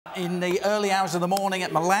In the early hours of the morning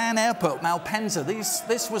at Milan Airport, Malpensa,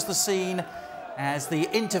 this was the scene as the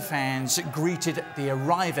Inter fans greeted the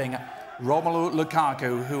arriving Romelu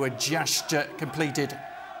Lukaku, who had just completed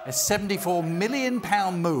a £74 million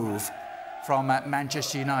move from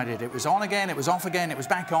Manchester United. It was on again, it was off again, it was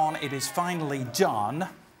back on, it is finally done.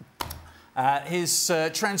 His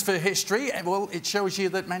transfer history, well, it shows you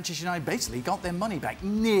that Manchester United basically got their money back,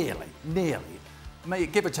 nearly.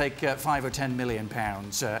 Give or take £5 or £10 million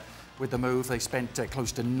with the move. They spent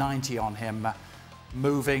close to 90 on him,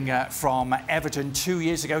 moving from Everton 2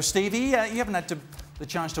 years ago. Stevie, you haven't had the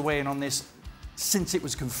chance to weigh in on this since it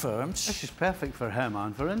was confirmed. This is perfect for him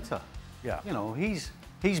and for Inter. Yeah. You know, he's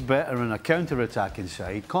better in a counter-attacking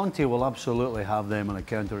side. Conte will absolutely have them in a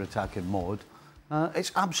counter-attacking mode.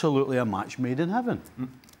 It's absolutely a match made in heaven.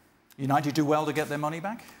 United do well to get their money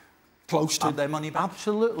back? Close to their money back?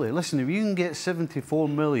 Absolutely. Listen, if you can get 74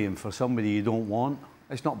 million for somebody you don't want,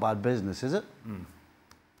 it's not bad business, is it?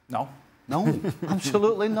 No. No,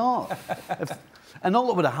 absolutely not. And all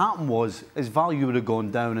that would have happened was his value would have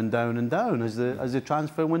gone down and down and down as the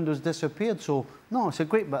transfer windows disappeared. So, no, it's a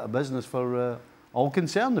great bit of business for all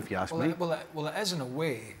concerned, if you ask me. Well, it is in a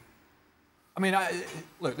way. I mean,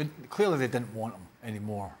 look, clearly they didn't want him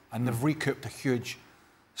anymore, and they've recouped a huge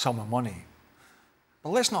sum of money. But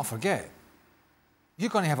let's not forget, you're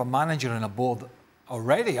going to have a manager and a board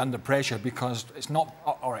already under pressure because it's not,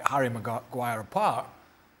 all right, Harry Maguire apart.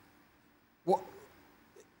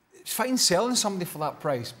 It's fine selling somebody for that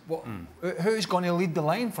price. Who's going to lead the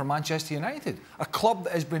line for Manchester United? A club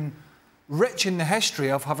that has been rich in the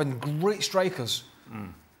history of having great strikers.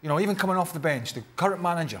 You know, even coming off the bench, the current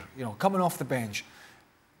manager, you know, coming off the bench,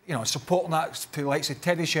 you know, supporting that to the likes of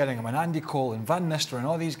Teddy Sheringham and Nicol and Van Nistelrooy and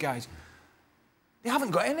all these guys. They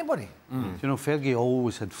haven't got anybody. You know, Fergie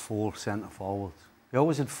always had 4 centre-forwards. He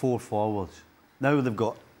always had 4 forwards. Now they've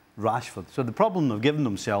got Rashford. So the problem they've given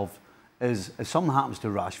themselves is if something happens to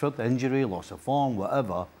Rashford, injury, loss of form,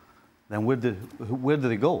 whatever, then where do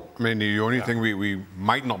they go? I mean, the only thing we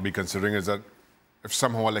might not be considering is that if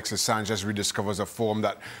somehow Alexis Sanchez rediscovers a form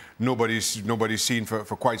that nobody's seen for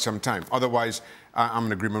quite some time. Otherwise, I'm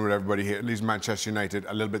in agreement with everybody here. At least Manchester United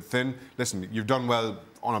a little bit thin. Listen, you've done well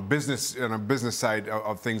on a business side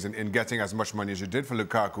of things in getting as much money as you did for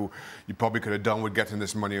Lukaku. You probably could have done with getting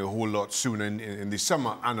this money a whole lot sooner in the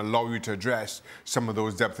summer and allow you to address some of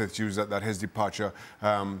those depth issues that his departure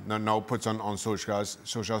now puts on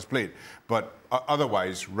Solskjaer's plate. But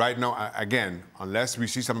otherwise, right now, again, unless we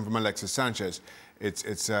see something from Alexis Sanchez, it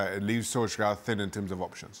leaves Solskjaer thin in terms of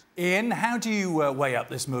options. Ian, how do you weigh up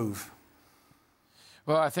this move?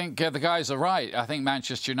 Well, I think the guys are right. I think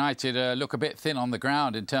Manchester United look a bit thin on the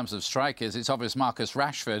ground in terms of strikers. It's obvious Marcus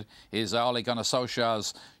Rashford is Ole Gunnar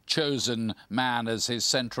Solskjaer's chosen man as his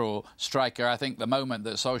central striker. I think the moment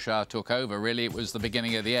that Solskjaer took over, really, it was the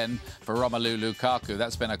beginning of the end for Romelu Lukaku.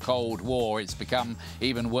 That's been a cold war. It's become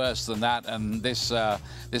even worse than that. And this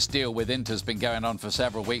deal with Inter's been going on for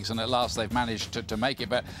several weeks, and at last they've managed to make it.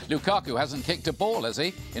 But Lukaku hasn't kicked a ball, has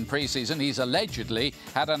he, in pre-season? He's allegedly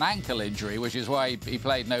had an ankle injury, which is why he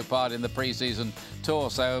played no part in the pre-season tour.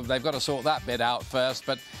 So they've got to sort that bit out first.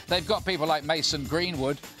 But they've got people like Mason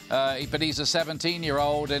Greenwood, but he's a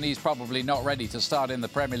 17-year-old and he's probably not ready to start in the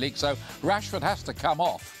Premier League. So Rashford has to come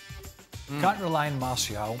off. Can't rely on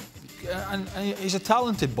Martial. And he's a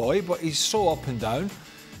talented boy, but he's so up and down.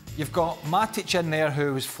 You've got Matic in there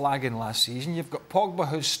who was flagging last season. You've got Pogba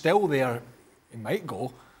who's still there. He might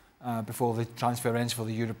go before the transfer ends for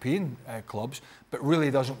the European clubs, but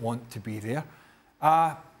really doesn't want to be there.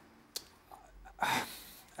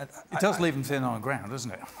 It does leave him thin on the ground,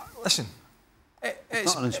 doesn't it? Listen,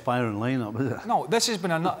 it's not an inspiring lineup, is it? No, this has been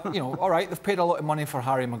a, you know, all right, they've paid a lot of money for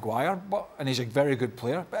Harry Maguire, and he's a very good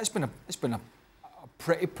player, but it's been a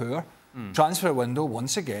pretty poor transfer window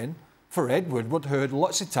once again for Ed Woodward, who had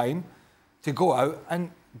lots of time to go out and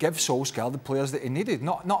give Solskjaer the players that he needed.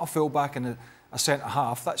 Not a full-back and a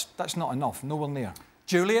centre-half. That's not enough, nowhere near.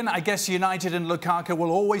 Julian, I guess United and Lukaku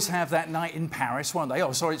will always have that night in Paris, won't they?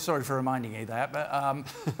 Oh, sorry for reminding you that.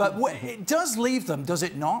 But it does leave them, does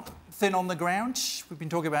it not, thin on the ground? We've been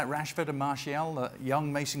talking about Rashford and Martial,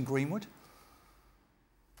 young Mason Greenwood.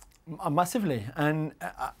 Massively. And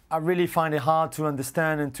I really find it hard to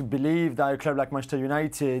understand and to believe that a club like Manchester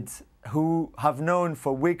United, who have known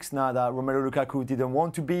for weeks now that Romelu Lukaku didn't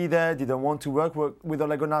want to be there, didn't want to work with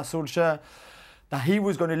Ole Gunnar Solskjaer, that he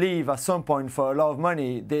was going to leave at some point for a lot of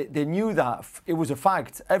money. They knew that. It was a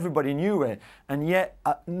fact. Everybody knew it. And yet,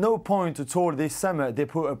 at no point at all this summer, they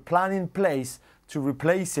put a plan in place to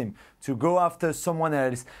replace him, to go after someone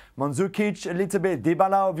else. Mandzukic, a little bit.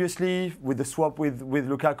 Dybala, obviously, with the swap with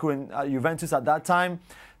Lukaku and Juventus at that time.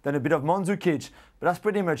 then a bit of Mandzukic. But that's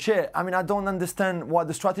pretty much it. I mean, I don't understand what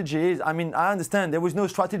the strategy is. I mean, I understand there was no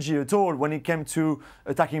strategy at all when it came to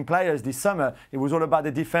attacking players this summer. It was all about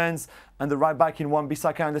the defence and the right back in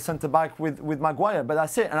Wan-Bissaka and the centre back with Maguire. But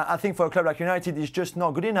that's it. And I think for a club like United, it's just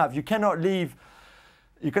not good enough. You cannot leave.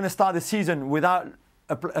 You're going to start the season without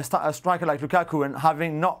a striker like Lukaku, and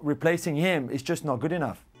having not replacing him is just not good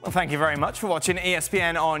enough. Well, thank you very much for watching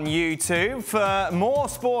ESPN on YouTube. For more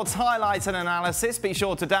sports highlights and analysis, be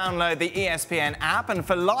sure to download the ESPN app. And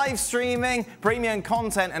for live streaming, premium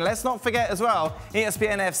content, and let's not forget as well,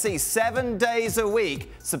 ESPNFC 7 days a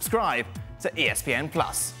week. Subscribe to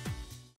ESPN+.